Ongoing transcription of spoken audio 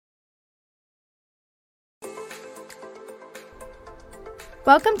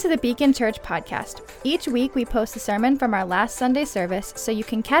Welcome to the Beacon Church podcast. Each week we post a sermon from our last Sunday service so you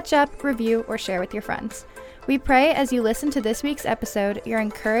can catch up, review, or share with your friends. We pray as you listen to this week's episode, you're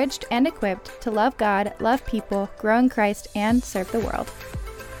encouraged and equipped to love God, love people, grow in Christ, and serve the world.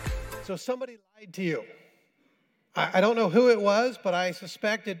 So somebody lied to you. I don't know who it was, but I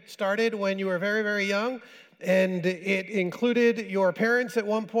suspect it started when you were very, very young, and it included your parents at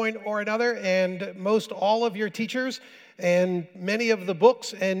one point or another, and most all of your teachers, and many of the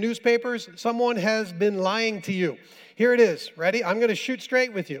books and newspapers. Someone has been lying to you. Here it is. Ready? I'm going to shoot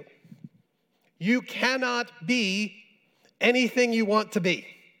straight with you. You cannot be anything you want to be.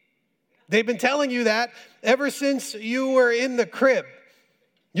 They've been telling you that ever since you were in the crib.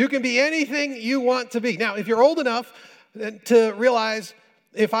 You can be anything you want to be. Now, if you're old enough to realize,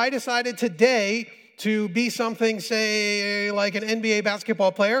 if I decided today to be something, say, like an NBA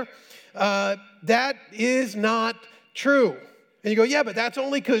basketball player, that is not true. And you go, yeah, but that's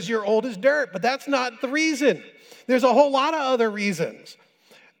only because you're old as dirt. But that's not the reason. There's a whole lot of other reasons.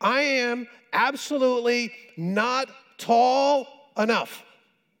 I am absolutely not tall enough.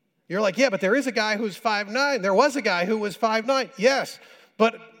 You're like, yeah, but there is a guy who's 5'9". There was a guy who was 5'9". Yes,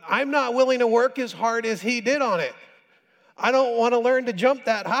 but I'm not willing to work as hard as he did on it. I don't want to learn to jump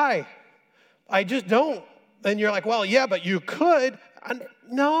that high. I just don't. And you're like, well, yeah, but you could.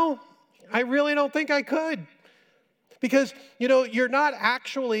 No, I really don't think I could. Because, you're not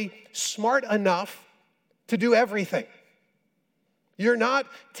actually smart enough to do everything. You're not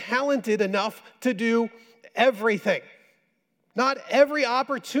talented enough to do everything. Not every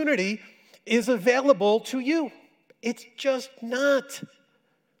opportunity is available to you. It's just not.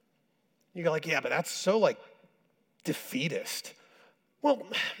 You're like, yeah, but that's so defeatist. Well,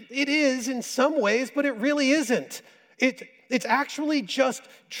 it is in some ways, but it really isn't. It's actually just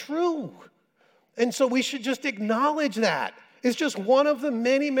true. And so we should just acknowledge that. It's just one of the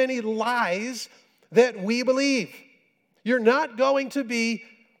many, many lies that we believe. You're not going to be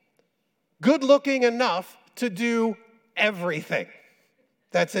good looking enough to do everything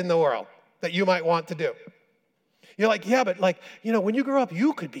that's in the world that you might want to do. You're like, yeah, but when you grow up,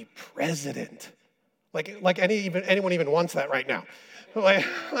 you could be president. Anyone even wants that right now.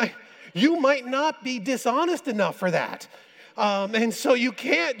 You might not be dishonest enough for that. And so you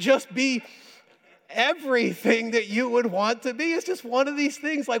can't just be everything that you would want to be. It's just one of these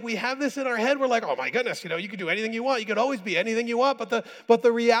things. We have this in our head. We're like, oh my goodness, you can do anything you want. You can always be anything you want. But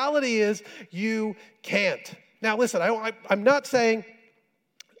the reality is you can't. Now listen, I'm not saying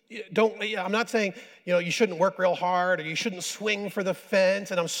you shouldn't work real hard or you shouldn't swing for the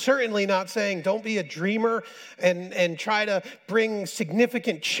fence. And I'm certainly not saying don't be a dreamer and try to bring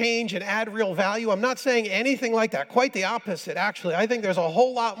significant change and add real value. I'm not saying anything like that. Quite the opposite, actually. I think there's a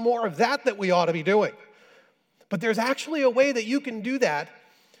whole lot more of that we ought to be doing. But there's actually a way that you can do that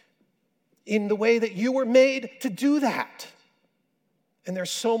in the way that you were made to do that. And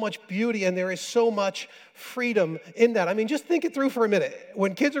there's so much beauty and there is so much freedom in that. Just think it through for a minute.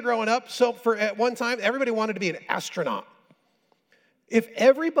 When kids are growing up, at one time, everybody wanted to be an astronaut. If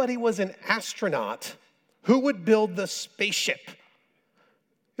everybody was an astronaut, who would build the spaceship?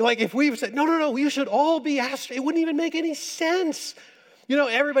 If we said, no, you should all be astronauts, it wouldn't even make any sense.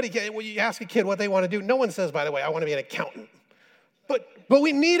 Everybody, when you ask a kid what they want to do, no one says, by the way, I want to be an accountant. But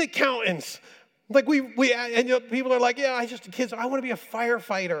we need accountants. People are like, yeah, kids, I want to be a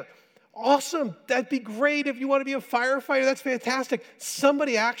firefighter. Awesome. That'd be great if you want to be a firefighter. That's fantastic.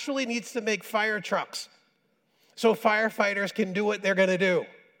 Somebody actually needs to make fire trucks so firefighters can do what they're going to do.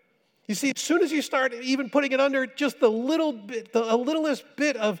 You see, as soon as you start even putting it under just the littlest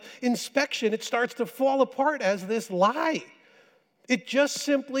bit of inspection, it starts to fall apart as this lie. It just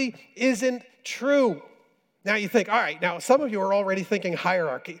simply isn't true. Now you think, all right, now some of you are already thinking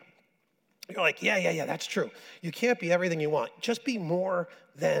hierarchy. You're like, yeah, that's true. You can't be everything you want. Just be more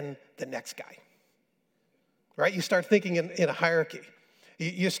than the next guy, right? You start thinking in a hierarchy.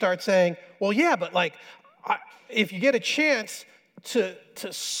 You start saying, well, yeah, but if you get a chance to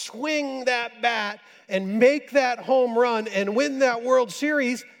swing that bat and make that home run and win that World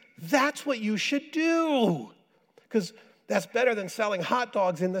Series, that's what you should do, because that's better than selling hot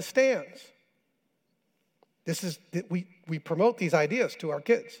dogs in the stands. We promote these ideas to our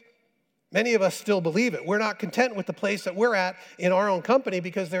kids. Many of us still believe it. We're not content with the place that we're at in our own company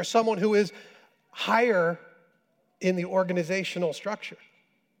because there's someone who is higher in the organizational structure.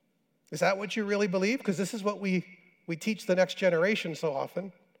 Is that what you really believe? Because this is what we teach the next generation so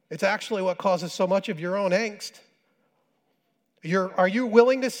often. It's actually what causes so much of your own angst. Are you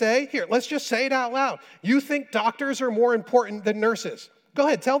willing to say, here, let's just say it out loud. You think doctors are more important than nurses? Go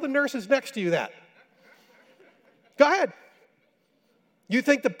ahead, tell the nurses next to you that. Go ahead. You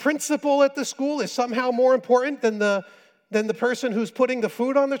think the principal at the school is somehow more important than the person who's putting the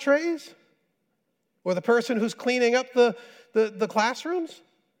food on the trays? Or the person who's cleaning up the classrooms?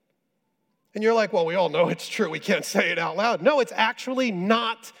 And you're like, well, we all know it's true. We can't say it out loud. No, it's actually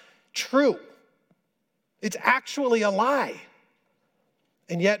not true. It's actually a lie.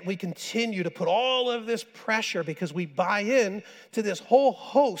 And yet we continue to put all of this pressure because we buy in to this whole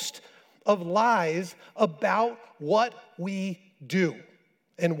host of lies about what we do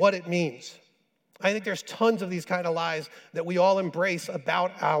and what it means. I think there's tons of these kind of lies that we all embrace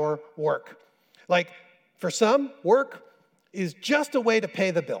about our work. Like, for some, work is just a way to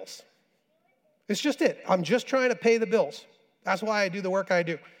pay the bills. It's just it. I'm just trying to pay the bills. That's why I do the work I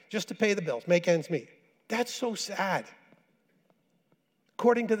do, just to pay the bills, make ends meet. That's so sad.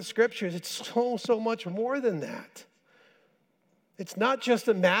 According to the scriptures, it's so much more than that. It's not just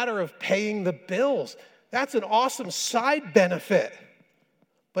a matter of paying the bills. That's an awesome side benefit,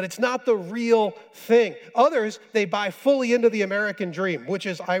 but it's not the real thing. Others, they buy fully into the American dream, which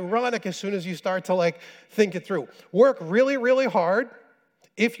is ironic as soon as you start to think it through. Work really, really hard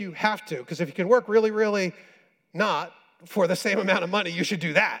if you have to, because if you can work really, really not for the same amount of money, you should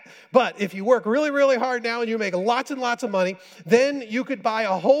do that. But if you work really, really hard now and you make lots and lots of money, then you could buy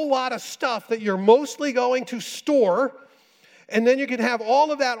a whole lot of stuff that you're mostly going to store, and then you can have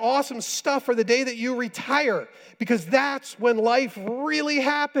all of that awesome stuff for the day that you retire, because that's when life really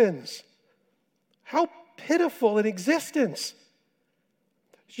happens. How pitiful an existence.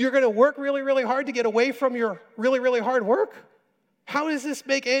 You're going to work really, really hard to get away from your really, really hard work? How does this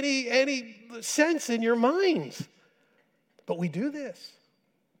make any sense in your minds? But we do this.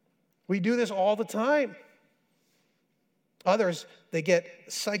 We do this all the time. Others, they get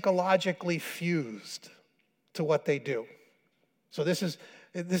psychologically fused to what they do. So this is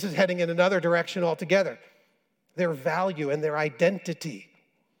heading in another direction altogether. Their value and their identity,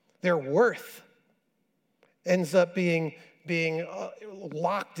 their worth ends up being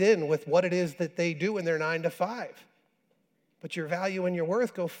locked in with what it is that they do in their 9 to 5. But your value and your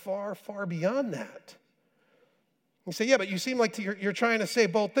worth go far, far beyond that. You say, yeah, but you seem like you're trying to say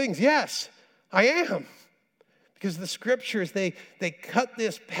both things. Yes, I am. Because the scriptures, they cut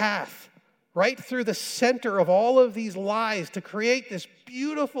this path right through the center of all of these lies to create this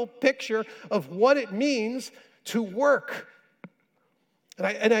beautiful picture of what it means to work.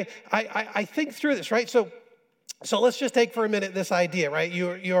 And I think through this, right? So let's just take for a minute this idea, right?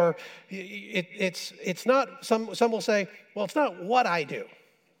 It's not, some will say, well, it's not what I do.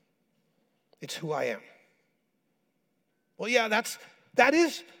 It's who I am. Well, yeah, that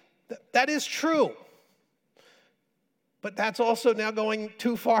is true. But that's also now going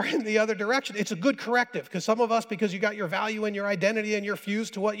too far in the other direction. It's a good corrective, because some of us, because you got your value and your identity and you're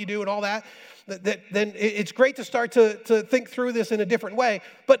fused to what you do and all that, then it's great to start to think through this in a different way.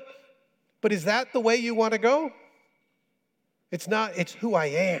 But is that the way you want to go? It's not. It's who I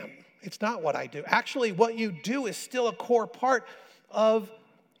am. It's not what I do. Actually, what you do is still a core part of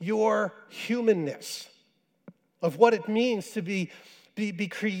your humanness, of what it means to be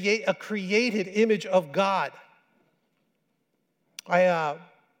a created image of God.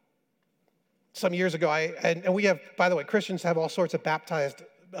 Some years ago, and we have, by the way, Christians have all sorts of baptized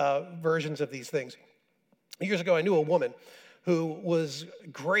versions of these things. Years ago, I knew a woman who was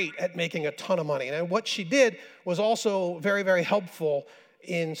great at making a ton of money. And what she did was also very, very helpful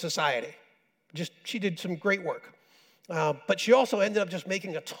in society. She did some great work. But she also ended up just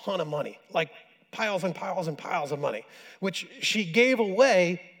making a ton of money, like piles and piles and piles of money, which she gave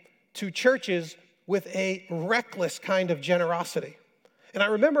away to churches with a reckless kind of generosity. And I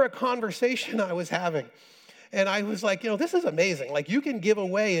remember a conversation I was having, and I was like, this is amazing. Like, you can give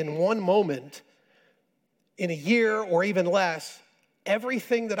away in one moment, in a year or even less,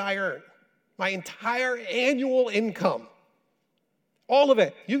 everything that I earn, my entire annual income, all of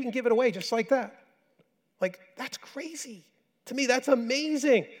it. You can give it away just like that. Like, that's crazy. To me, that's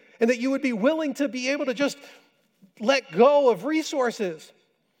amazing. And that you would be willing to be able to just let go of resources.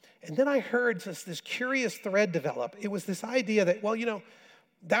 And then I heard this curious thread develop. It was this idea that,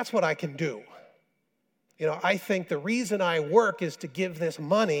 that's what I can do. I think the reason I work is to give this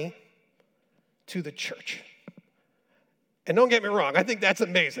money to the church. And don't get me wrong, I think that's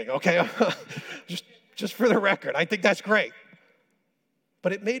amazing, okay? just for the record, I think that's great.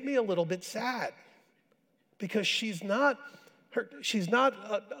 But it made me a little bit sad, because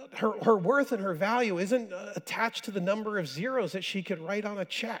her worth and her value isn't attached to the number of zeros that she could write on a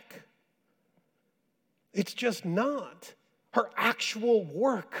check. It's just not. Her actual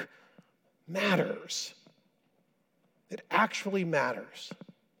work matters. It actually matters.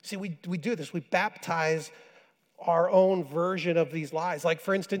 See, we do this. We baptize our own version of these lies. Like,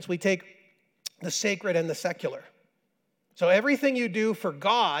 for instance, we take the sacred and the secular. So everything you do for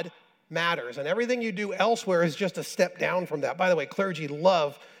God matters, and everything you do elsewhere is just a step down from that. By the way, clergy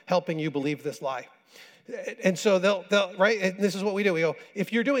love helping you believe this lie. And so they'll right, and this is what we do. We go,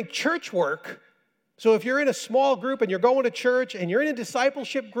 if you're doing church work, so if you're in a small group and you're going to church and you're in a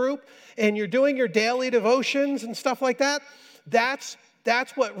discipleship group and you're doing your daily devotions and stuff like that, that's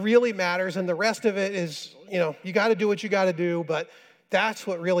what really matters. And the rest of it is, you got to do what you got to do, but that's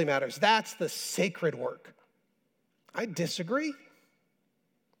what really matters. That's the sacred work. I disagree.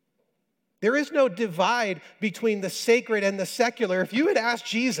 There is no divide between the sacred and the secular. If you had asked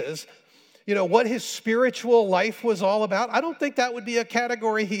Jesus, what his spiritual life was all about, I don't think that would be a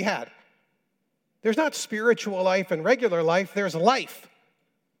category he had. There's not spiritual life and regular life. There's life.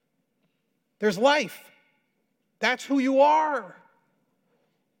 There's life. That's who you are.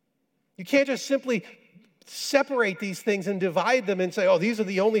 You can't just simply separate these things and divide them and say, oh, these are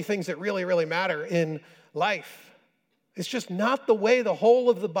the only things that really, really matter in life. It's just not the way the whole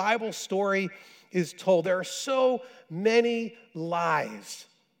of the Bible story is told. There are so many lies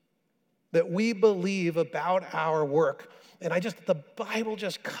that we believe about our work. And the Bible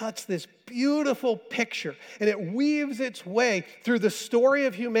just cuts this beautiful picture, and it weaves its way through the story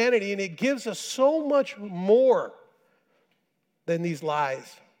of humanity, and it gives us so much more than these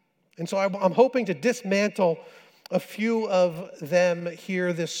lies. And so I'm hoping to dismantle a few of them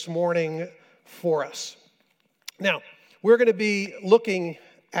here this morning for us. Now, we're going to be looking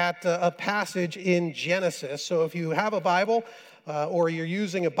at a passage in Genesis. So if you have a Bible, or you're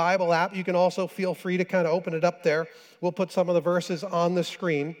using a Bible app, you can also feel free to kind of open it up there. We'll put some of the verses on the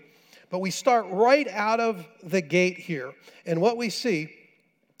screen. But we start right out of the gate here. And what we see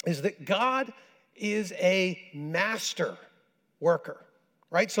is that God is a master worker,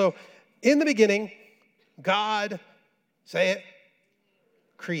 right? So in the beginning, God, say it,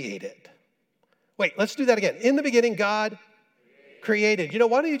 created. Wait, let's do that again. In the beginning, God created.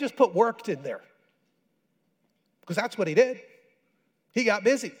 Why don't you just put worked in there? Because that's what he did. He got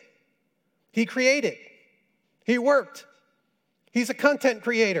busy. He created. He worked. He's a content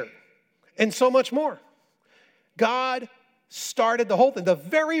creator and so much more. God started the whole thing. The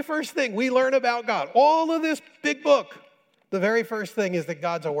very first thing we learn about God, all of this big book, the very first thing is that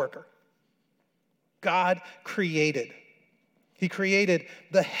God's a worker. God created. He created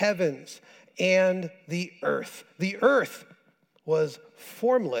the heavens and the earth. The earth was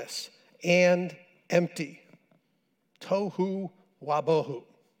formless and empty. Tohu wabohu.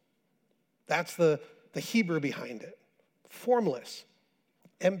 That's the Hebrew behind it. Formless,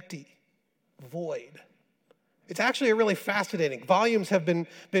 empty, void. It's actually a really fascinating. Volumes have been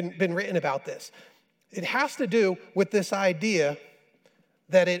written about this. It has to do with this idea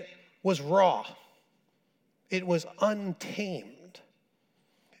that it was raw. It was untamed.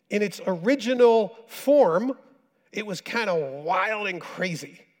 In its original form, it was kind of wild and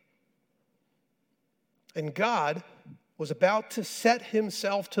crazy. And God was about to set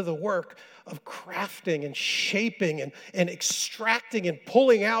himself to the work of crafting and shaping and extracting and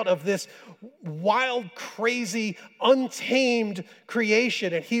pulling out of this wild, crazy, untamed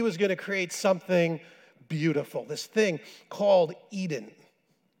creation. And he was going to create something beautiful, this thing called Eden.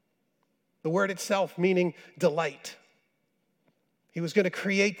 The word itself meaning delight. He was going to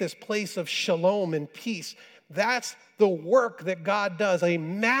create this place of shalom and peace. That's the work that God does, a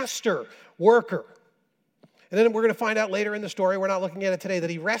master worker. And then we're going to find out later in the story, we're not looking at it today, that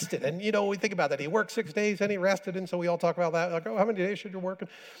he rested. And, we think about that. He worked 6 days and he rested. And so we all talk about that. Like, how many days should you work?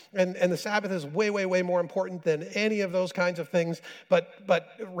 And the Sabbath is way, way, way more important than any of those kinds of things. But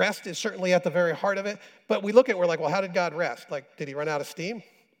rest is certainly at the very heart of it. But we look at it, we're like, well, how did God rest? Like, did he run out of steam?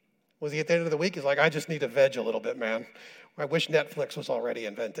 Was he at the end of the week? He's like, I just need to veg a little bit, man. I wish Netflix was already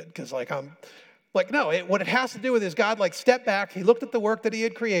invented. Because, no, what it has to do with is God, stepped back. He looked at the work that he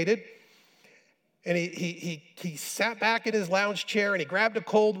had created. And he sat back in his lounge chair and he grabbed a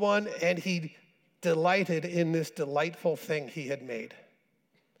cold one and he delighted in this delightful thing he had made.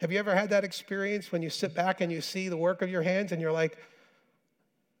 Have you ever had that experience when you sit back and you see the work of your hands and you're like,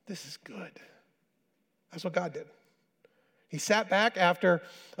 this is good? That's what God did. He sat back after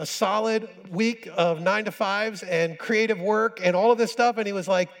a solid week of 9 to 5s and creative work and all of this stuff, and he was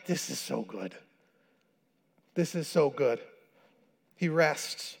like, this is so good. This is so good. He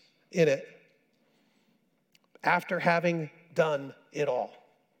rests in it after having done it all.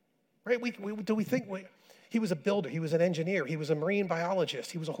 Right? He was a builder, he was an engineer, he was a marine biologist,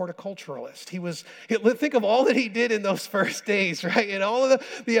 he was a horticulturalist. Think of all that he did in those first days, right? And all of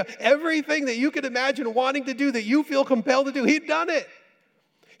the everything that you could imagine wanting to do that you feel compelled to do, he'd done it.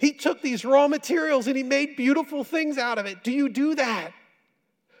 He took these raw materials and he made beautiful things out of it. Do you do that?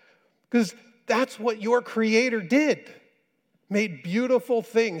 Because that's what your Creator did. Made beautiful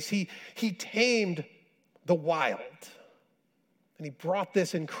things. He tamed the wild. And he brought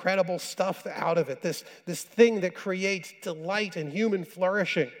this incredible stuff out of it, this thing that creates delight and human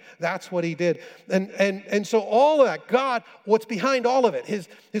flourishing. That's what he did. And so all of that, God, what's behind all of it?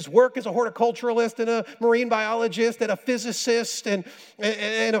 His work as a horticulturalist and a marine biologist and a physicist and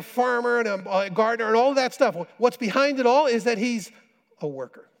a farmer and a gardener and all of that stuff. What's behind it all is that he's a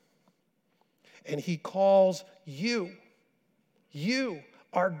worker. And he calls you. You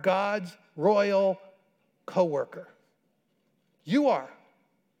are God's royal co-worker. You are.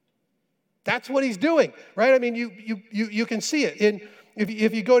 That's what he's doing, right? I mean, you can see it.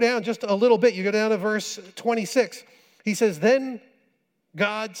 If you go down just a little bit, you go down to verse 26. He says, then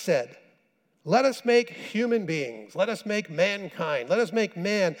God said, let us make human beings. Let us make mankind. Let us make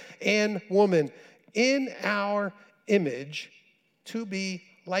man and woman in our image to be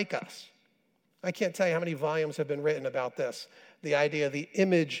like us. I can't tell you how many volumes have been written about this, the idea of the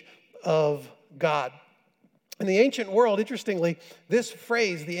image of God. In the ancient world, interestingly, this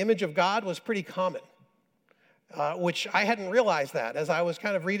phrase, the image of God, was pretty common, which I hadn't realized that. As I was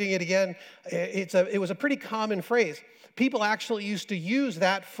kind of reading it again, it was a pretty common phrase. People actually used to use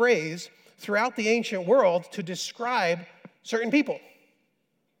that phrase throughout the ancient world to describe certain people.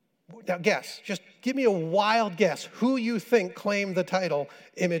 Now guess, just give me a wild guess who you think claimed the title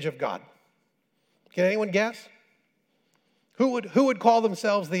image of God. Can anyone guess? Who would call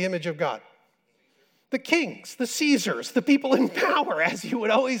themselves the image of God? The kings, the Caesars, the people in power, as you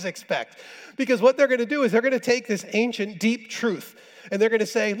would always expect. Because what they're going to do is they're going to take this ancient, deep truth, and they're going to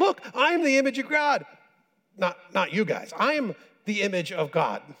say, look, I'm the image of God. Not you guys. I'm the image of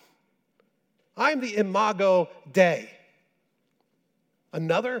God. I'm the imago Dei.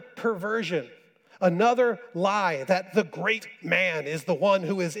 Another perversion, another lie that the great man is the one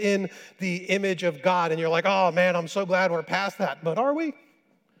who is in the image of God. And you're like, oh man, I'm so glad we're past that. But are we?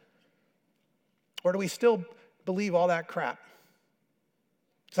 Or do we still believe all that crap?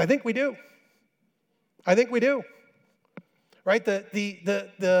 Because I think we do. I think we do. Right?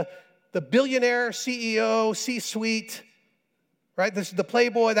 The billionaire CEO, C-suite, right? This is the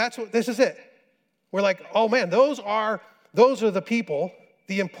playboy. This is it. We're like, oh man, those are the people,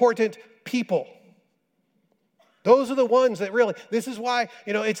 the important people. Those are the ones that really, this is why,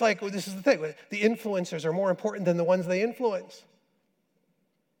 it's like, this is the thing. The influencers are more important than the ones they influence.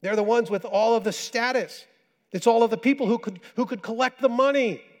 They're the ones with all of the status. It's all of the people who could collect the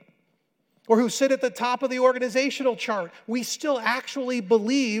money or who sit at the top of the organizational chart. We still actually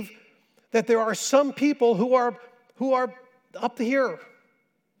believe that there are some people who are up here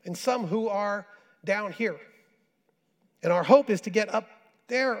and some who are down here. And our hope is to get up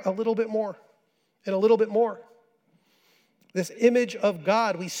there a little bit more and a little bit more. This image of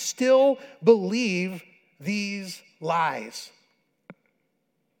God, we still believe these lies.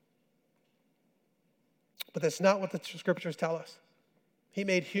 But that's not what the scriptures tell us. He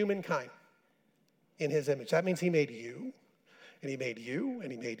made humankind in his image. That means he made you, and he made you,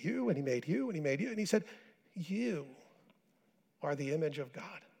 and he made you, and he made you, and he made you. And he said, you are the image of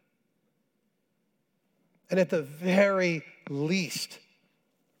God. And at the very least,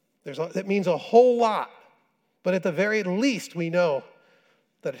 that means a whole lot, but at the very least, we know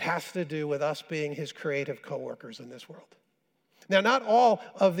that it has to do with us being his creative co-workers in this world. Now, not all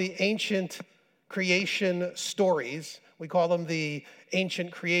of the ancient creation stories, we call them the ancient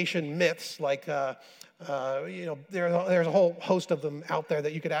creation myths, like there's a whole host of them out there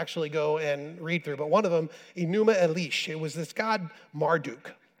that you could actually go and read through. But one of them, Enuma Elish, it was this god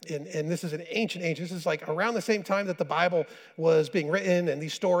Marduk. And this is an ancient. This is like around the same time that the Bible was being written and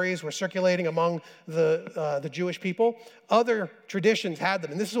these stories were circulating among the Jewish people. Other traditions had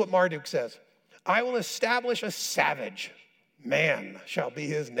them. And this is what Marduk says. I will establish a savage. Man shall be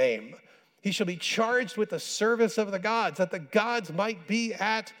his name. He shall be charged with the service of the gods, that the gods might be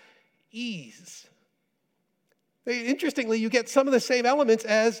at ease. Interestingly, you get some of the same elements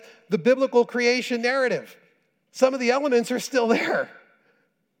as the biblical creation narrative. Some of the elements are still there,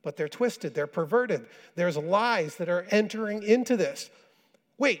 but they're twisted, they're perverted. There's lies that are entering into this.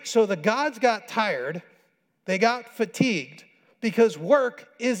 Wait, so the gods got tired, they got fatigued because work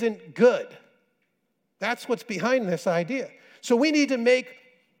isn't good. That's what's behind this idea. So we need to make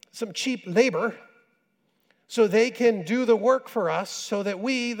some cheap labor so they can do the work for us so that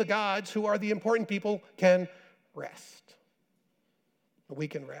we, the gods, who are the important people, can rest. We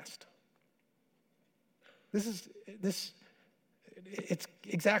can rest. It's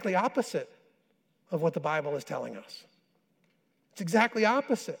exactly opposite of what the Bible is telling us. It's exactly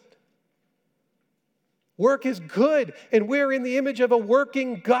opposite. Work is good, and we're in the image of a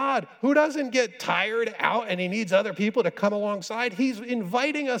working God who doesn't get tired out and he needs other people to come alongside. He's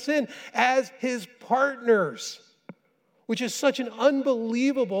inviting us in as his partners, which is such an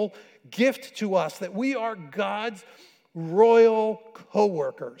unbelievable gift to us that we are God's royal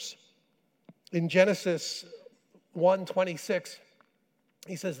co-workers. In Genesis 1:26,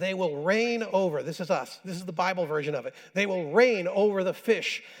 he says, they will reign over, this is us, this is the Bible version of it, they will reign over the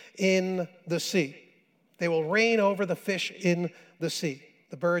fish in the sea. They will reign over the fish in the sea,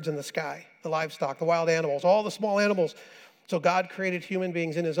 the birds in the sky, the livestock, the wild animals, all the small animals. So God created human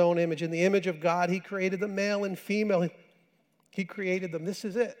beings in his own image. In the image of God, he created them male and female. He created them. This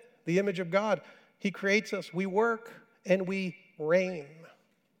is it, the image of God. He creates us. We work and we reign.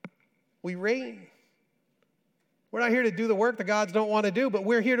 We reign. We're not here to do the work the gods don't want to do, but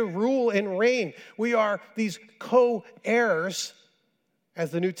we're here to rule and reign. We are these co-heirs, as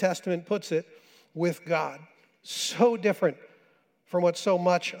the New Testament puts it, with God. So different from what so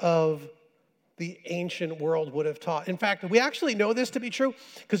much of the ancient world would have taught. In fact, we actually know this to be true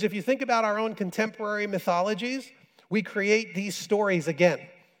because if you think about our own contemporary mythologies, we create these stories again,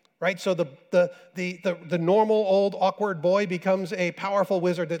 right? So the normal old awkward boy becomes a powerful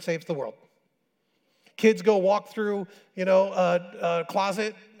wizard that saves the world. Kids go walk through, a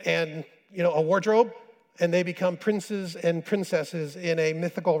closet and, a wardrobe, and they become princes and princesses in a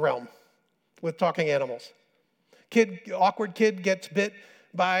mythical realm with talking animals. Awkward kid gets bit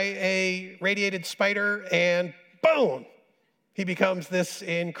by a radiated spider and boom, he becomes this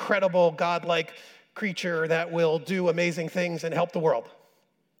incredible godlike creature that will do amazing things and help the world.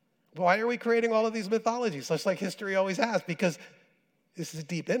 Why are we creating all of these mythologies, just like history always has? Because this is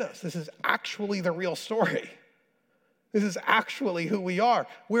deep in us. This is actually the real story. This is actually who we are.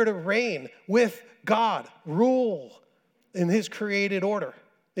 We're to reign with God, rule in his created order,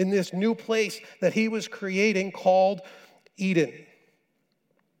 in this new place that he was creating called Eden.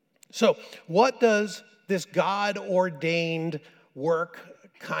 So, what does this God-ordained work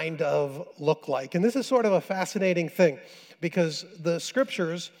kind of look like? And this is sort of a fascinating thing because the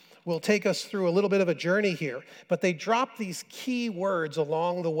scriptures will take us through a little bit of a journey here, but they drop these key words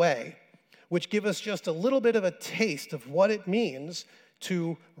along the way, which give us just a little bit of a taste of what it means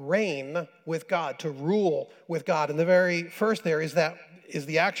to reign with God, to rule with God. And the very first there is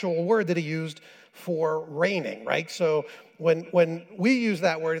the actual word that he used for reigning, right? So when we use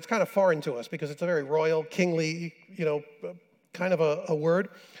that word, it's kind of foreign to us because it's a very royal, kingly, kind of a word.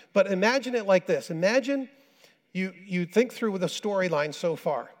 But imagine it like this. Imagine you think through the storyline so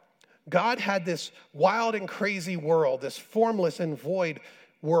far. God had this wild and crazy world, this formless and void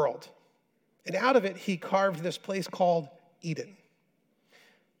world. And out of it, he carved this place called Eden.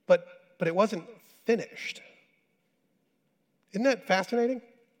 But it wasn't finished. Isn't that fascinating?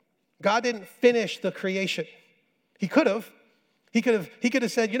 God didn't finish the creation. He could have. He could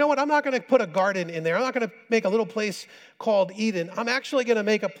have said, you know what, I'm not going to put a garden in there. I'm not going to make a little place called Eden. I'm actually going to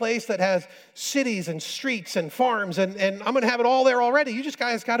make a place that has cities and streets and farms, and I'm going to have it all there already. You just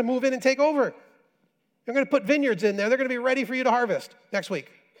guys got to move in and take over. You're going to put vineyards in there. They're going to be ready for you to harvest next week.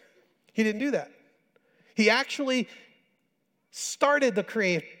 He didn't do that. He actually started the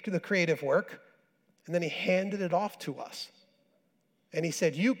creative work, and then he handed it off to us. And he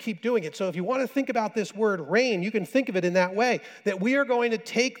said, you keep doing it. So if you want to think about this word reign, you can think of it in that way, that we are going to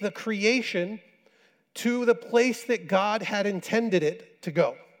take the creation to the place that God had intended it to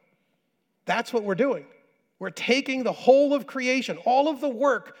go. That's what we're doing. We're taking the whole of creation, all of the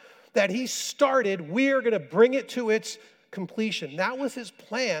work that he started, we are going to bring it to its completion. That was his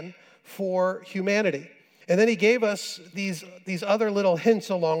plan for humanity. And then he gave us these other little hints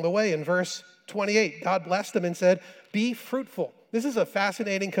along the way. In verse 28, God blessed them and said, be fruitful. This is a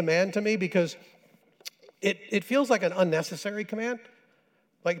fascinating command to me because it feels like an unnecessary command,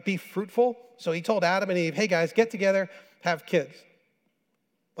 like be fruitful. So he told Adam and Eve, hey guys, get together, have kids.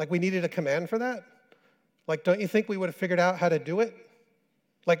 Like we needed a command for that? Like don't you think we would have figured out how to do it?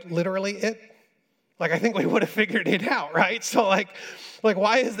 Like literally it? Like I think we would have figured it out, right? So like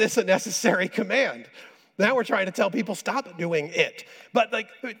why is this a necessary command? Now we're trying to tell people stop doing it. But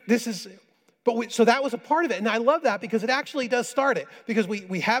so that was a part of it. And I love that because it actually does start it. Because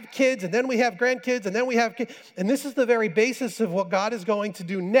we have kids, and then we have grandkids, and then we have kids. And this is the very basis of what God is going to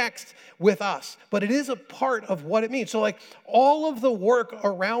do next with us. But it is a part of what it means. So like all of the work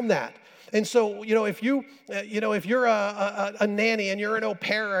around that. And so, if you're a nanny and you're an au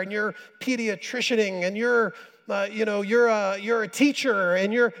pair and you're pediatricianing and you're a teacher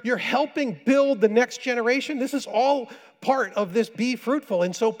and you're helping build the next generation, this is all part of this be fruitful.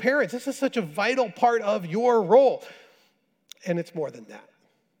 And so parents, this is such a vital part of your role. And it's more than that.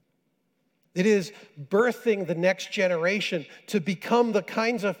 It is birthing the next generation to become the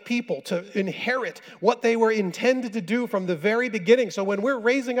kinds of people, to inherit what they were intended to do from the very beginning. So when we're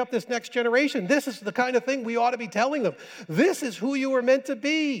raising up this next generation, this is the kind of thing we ought to be telling them. This is who you were meant to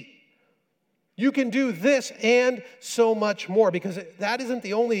be. You can do this and so much more, because that isn't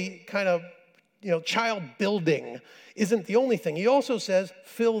the only kind of, child building isn't the only thing. He also says,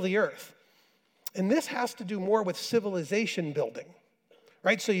 fill the earth. And this has to do more with civilization building.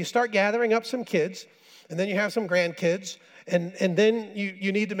 Right, so you start gathering up some kids, and then you have some grandkids, and then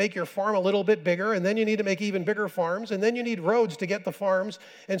you need to make your farm a little bit bigger, and then you need to make even bigger farms, and then you need roads to get the farms.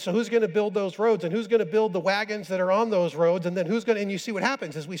 And so who's going to build those roads, and who's going to build the wagons that are on those roads, and then and you see what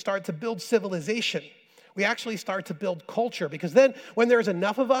happens is we start to build civilization. We actually start to build culture, because then when there's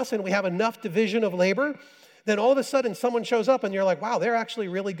enough of us and we have enough division of labor, then all of a sudden someone shows up and you're like, wow, they're actually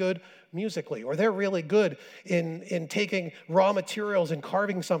really good musically, or they're really good in taking raw materials and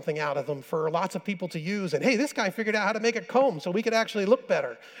carving something out of them for lots of people to use. And hey, this guy figured out how to make a comb so we could actually look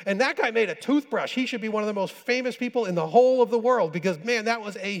better. And that guy made a toothbrush. He should be one of the most famous people in the whole of the world, because man, that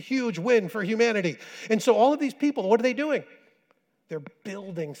was a huge win for humanity. And so all of these people, what are they doing? They're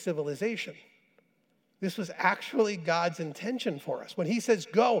building civilization. This was actually God's intention for us. When he says,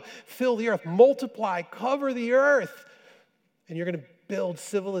 go, fill the earth, multiply, cover the earth, and you're going to build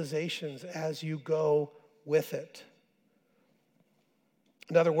civilizations as you go with it.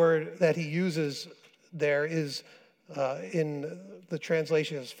 Another word that he uses there is in the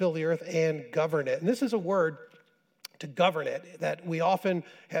translation is fill the earth and govern it. And this is a word, to govern it, that we often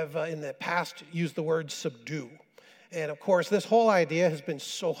have in the past used the word subdue. And of course, this whole idea has been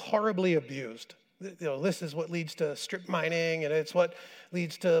so horribly abused. This is what leads to strip mining, and it's what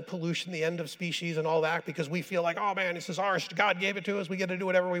leads to pollution, the end of species and all that, because we feel like, oh man, this is ours. God gave it to us. We get to do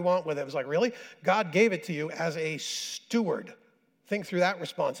whatever we want with it. It's like, really? God gave it to you as a steward. Think through that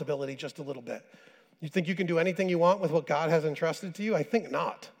responsibility just a little bit. You think you can do anything you want with what God has entrusted to you? I think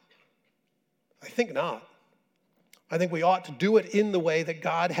not. I think not. I think we ought to do it in the way that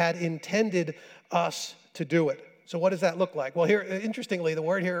God had intended us to do it. So what does that look like? Well, here, interestingly, the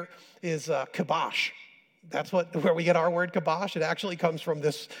word here is kibosh. That's where we get our word kibosh. It actually comes from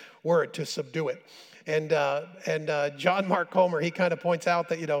this word, to subdue it. And John Mark Comer, he kind of points out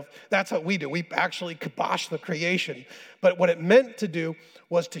that, that's what we do. We actually kibosh the creation. But what it meant to do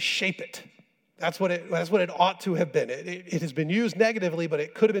was to shape it. That's what it ought to have been. It has been used negatively, but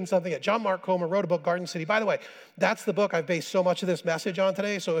it could have been something that John Mark Comer wrote about Garden City. By the way, that's the book I've based so much of this message on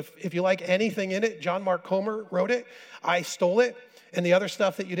today. So if you like anything in it, John Mark Comer wrote it. I stole it. And the other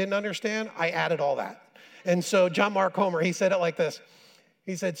stuff that you didn't understand, I added all that. And so John Mark Comer, he said it like this.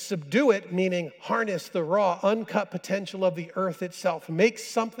 He said, subdue it, meaning harness the raw, uncut potential of the earth itself. Make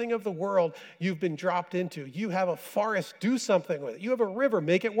something of the world you've been dropped into. You have a forest, do something with it. You have a river,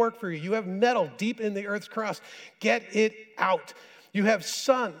 make it work for you. You have metal deep in the earth's crust, get it out. You have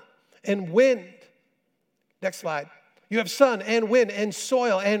sun and wind. Next slide. You have sun and wind and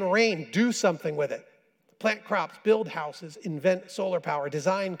soil and rain. Do something with it. Plant crops, build houses, invent solar power,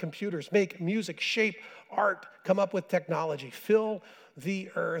 design computers, make music, shape art, come up with technology. Fill the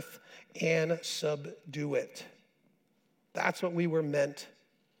earth and subdue it. That's what we were meant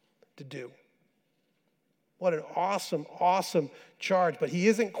to do. What an awesome, awesome charge. But he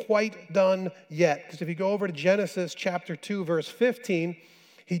isn't quite done yet. Because if you go over to Genesis chapter 2, verse 15,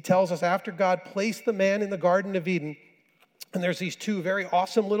 he tells us after God placed the man in the Garden of Eden, and there's these two very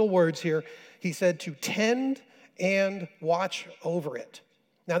awesome little words here. He said to tend and watch over it.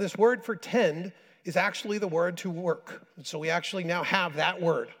 Now this word for tend is actually the word to work. And so we actually now have that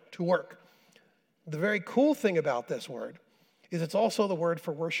word, to work. The very cool thing about this word is it's also the word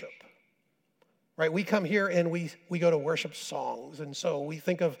for worship. Right? We come here and we go to worship songs. And so we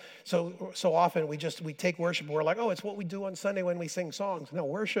think of, so often we take worship and we're like, oh, it's what we do on Sunday when we sing songs. No,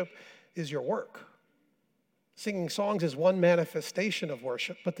 worship is your work. Singing songs is one manifestation of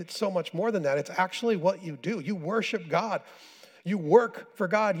worship, but it's so much more than that. It's actually what you do. You worship God. You work for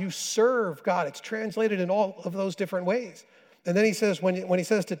God. You serve God. It's translated in all of those different ways. And then he says, when he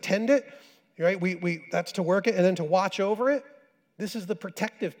says to tend it, right? That's to work it, and then to watch over it. This is the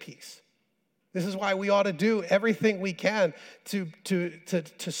protective piece. This is why we ought to do everything we can to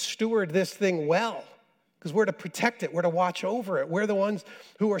steward this thing well, because we're to protect it. We're to watch over it. We're the ones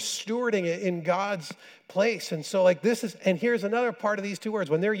who are stewarding it in God's place. And so and here's another part of these two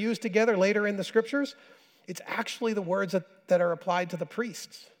words. When they're used together later in the scriptures, it's actually the words that are applied to the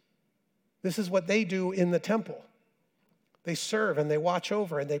priests. This is what they do in the temple. They serve and they watch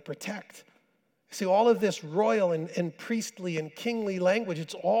over and they protect. See, all of this royal and priestly and kingly language,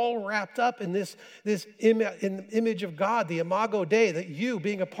 it's all wrapped up in this image of God, the Imago Dei, that you,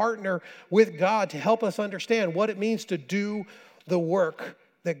 being a partner with God to help us understand what it means to do the work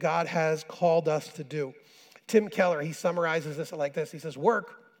that God has called us to do. Tim Keller, he summarizes this like this. He says,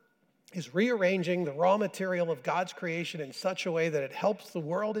 work is rearranging the raw material of God's creation in such a way that it helps the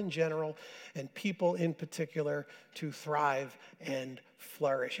world in general and people in particular to thrive and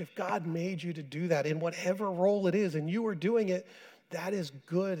flourish. If God made you to do that in whatever role it is and you are doing it, that is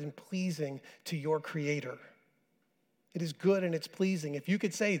good and pleasing to your Creator. It is good and it's pleasing. If you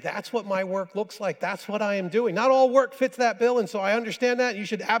could say, that's what my work looks like, that's what I am doing. Not all work fits that bill, and so I understand that. You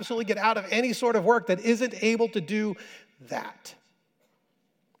should absolutely get out of any sort of work that isn't able to do that.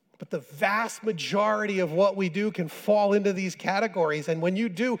 But the vast majority of what we do can fall into these categories. And when you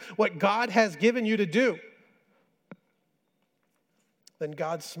do what God has given you to do, then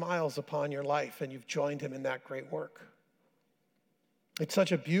God smiles upon your life and you've joined him in that great work. It's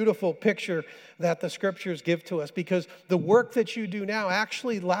such a beautiful picture that the scriptures give to us because the work that you do now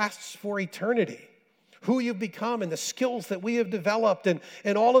actually lasts for eternity. Who you've become and the skills that we have developed and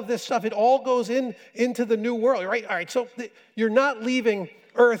all of this stuff, it all goes into the new world, right? All right, so you're not leaving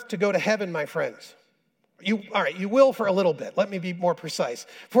earth to go to heaven, my friends. You will for a little bit. Let me be more precise.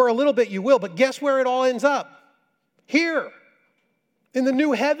 For a little bit you will, but guess where it all ends up? Here. In the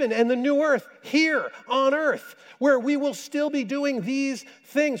new heaven and the new earth, here on earth, where we will still be doing these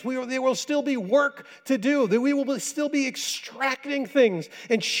things. There will still be work to do. That we will still be extracting things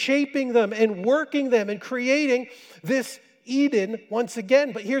and shaping them and working them and creating this Eden once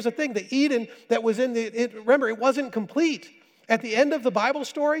again. But here's the thing, the Eden that was remember, it wasn't complete. At the end of the Bible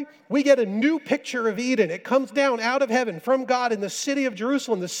story, we get a new picture of Eden. It comes down out of heaven from God in the city of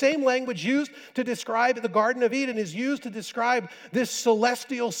Jerusalem. The same language used to describe the Garden of Eden is used to describe this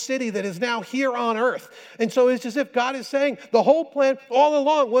celestial city that is now here on earth. And so it's as if God is saying the whole plan all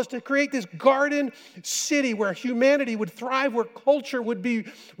along was to create this garden city where humanity would thrive, where culture would be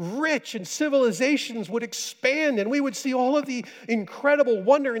rich and civilizations would expand and we would see all of the incredible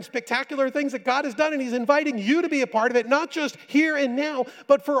wonder and spectacular things that God has done. And he's inviting you to be a part of it, not just here and now,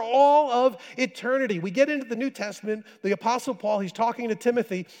 but for all of eternity. We get into the New Testament, the Apostle Paul, he's talking to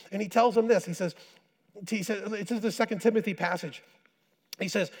Timothy, and he tells him this. He says, it's in the 2 Timothy passage. He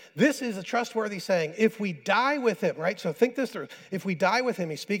says, this is a trustworthy saying. If we die with him, right? So think this through. If we die with him,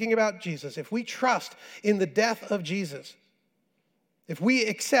 he's speaking about Jesus. If we trust in the death of Jesus, if we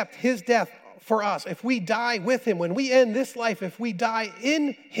accept his death for us, if we die with him, when we end this life, if we die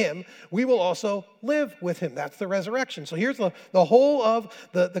in him, we will also live with him. That's the resurrection. So here's the whole of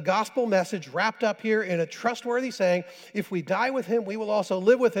the gospel message wrapped up here in a trustworthy saying. If we die with him, we will also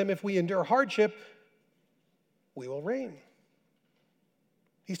live with him. If we endure hardship, we will reign.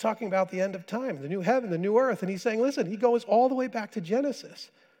 He's talking about the end of time, the new heaven, the new earth. And he's saying, listen, he goes all the way back to Genesis.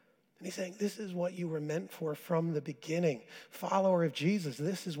 And he's saying, this is what you were meant for from the beginning. Follower of Jesus,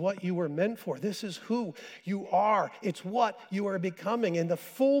 this is what you were meant for. This is who you are. It's what you are becoming. And the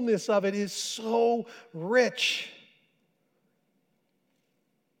fullness of it is so rich.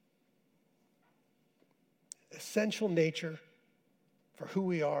 Essential nature for who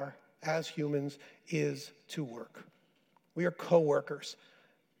we are as humans is to work. We are co-workers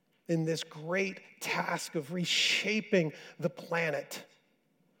in this great task of reshaping the planet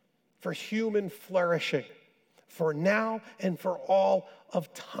for human flourishing, for now and for all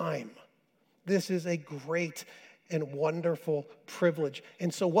of time. This is a great and wonderful privilege.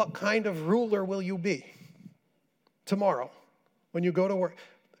 And so what kind of ruler will you be tomorrow when you go to work?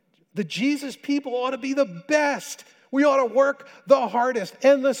 The Jesus people ought to be the best. We ought to work the hardest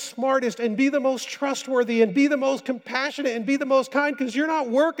and the smartest and be the most trustworthy and be the most compassionate and be the most kind, because you're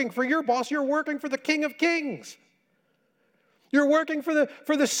not working for your boss, you're working for the King of Kings. You're working for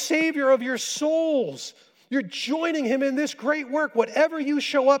the Savior of your souls. You're joining him in this great work. Whatever you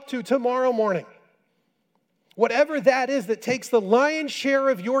show up to tomorrow morning, whatever that is that takes the lion's share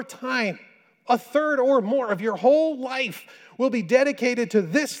of your time, a third or more of your whole life will be dedicated to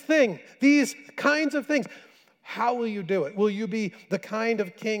this thing, these kinds of things. How will you do it? Will you be the kind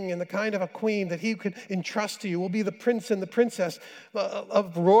of king and the kind of a queen that he could entrust to you? Will be the prince and the princess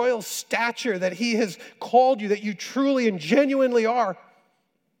of royal stature that he has called you, that you truly and genuinely are,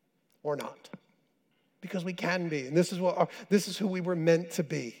 or not? Because we can be, and this is who we were meant to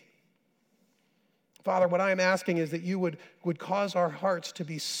be. Father, what I am asking is that you would cause our hearts to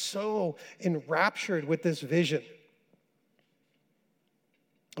be so enraptured with this vision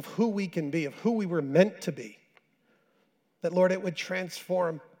of who we can be, of who we were meant to be. That, Lord, it would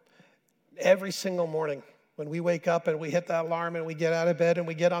transform every single morning When we wake up and we hit that alarm and we get out of bed and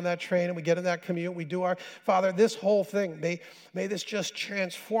we get on that train and we get in that commute, we do our, Father, this whole thing, may this just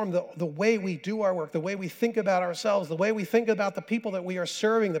transform the way we do our work, the way we think about ourselves, the way we think about the people that we are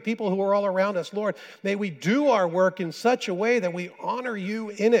serving, the people who are all around us. Lord, may we do our work in such a way that we honor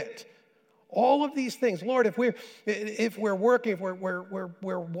you in it. All of these things, Lord, if we're working, if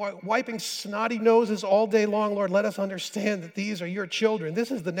we're wiping snotty noses all day long, Lord, let us understand that these are your children.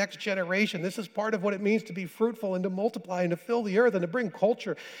 This is the next generation. This is part of what it means to be fruitful and to multiply and to fill the earth and to bring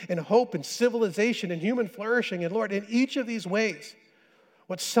culture and hope and civilization and human flourishing. And Lord, in each of these ways,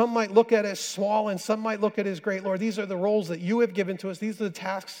 what some might look at as small and some might look at as great, Lord, these are the roles that you have given to us. These are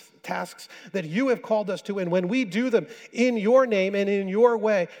the tasks that you have called us to. And when we do them in your name and in your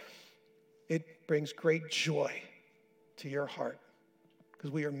way, it brings great joy to your heart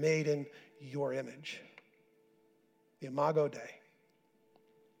because we are made in your image. The Imago Dei.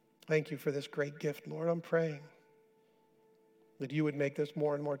 Thank you for this great gift, Lord. I'm praying that you would make this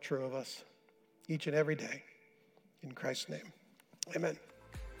more and more true of us each and every day. In Christ's name, amen.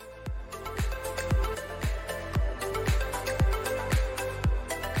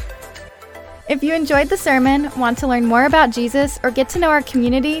 If you enjoyed the sermon, want to learn more about Jesus, or get to know our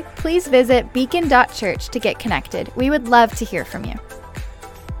community, please visit beacon.church to get connected. We would love to hear from you.